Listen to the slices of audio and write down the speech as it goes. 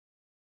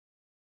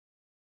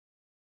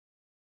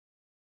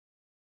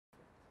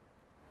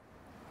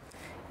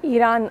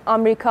ایران،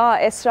 آمریکا،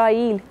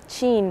 اسرائیل،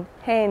 چین،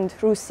 هند،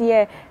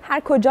 روسیه، هر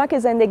کجا که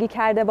زندگی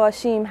کرده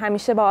باشیم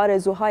همیشه با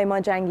آرزوهای ما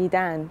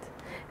جنگیدند.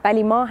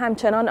 ولی ما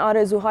همچنان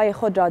آرزوهای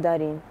خود را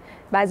داریم.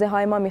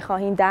 بعضی‌های ما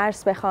می‌خواهیم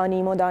درس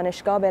بخوانیم و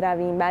دانشگاه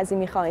برویم، بعضی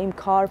می‌خواهیم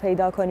کار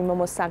پیدا کنیم و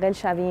مستقل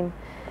شویم.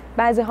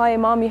 بعضی‌های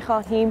ما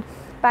می‌خواهیم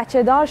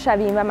بچه دار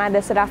شویم و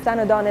مدرسه رفتن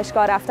و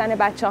دانشگاه رفتن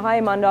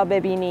بچه‌هایمان را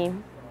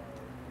ببینیم.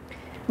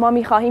 ما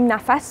می‌خواهیم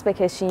نفس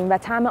بکشیم و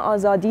طعم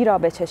آزادی را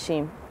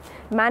بچشیم.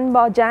 من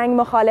با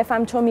جنگ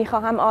مخالفم چون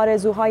می‌خواهم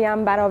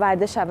آرزوهایم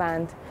برآورده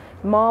شوند.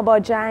 ما با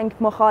جنگ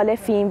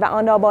مخالفیم و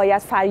آن را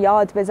باید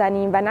فریاد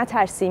بزنیم و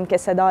نترسیم که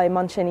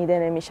صدایمان شنیده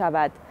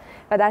نمی‌شود.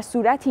 و در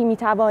صورتی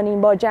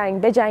می‌توانیم با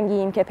جنگ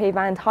بجنگیم که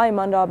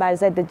پیوندهایمان را بر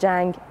ضد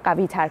جنگ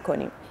قوی‌تر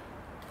کنیم.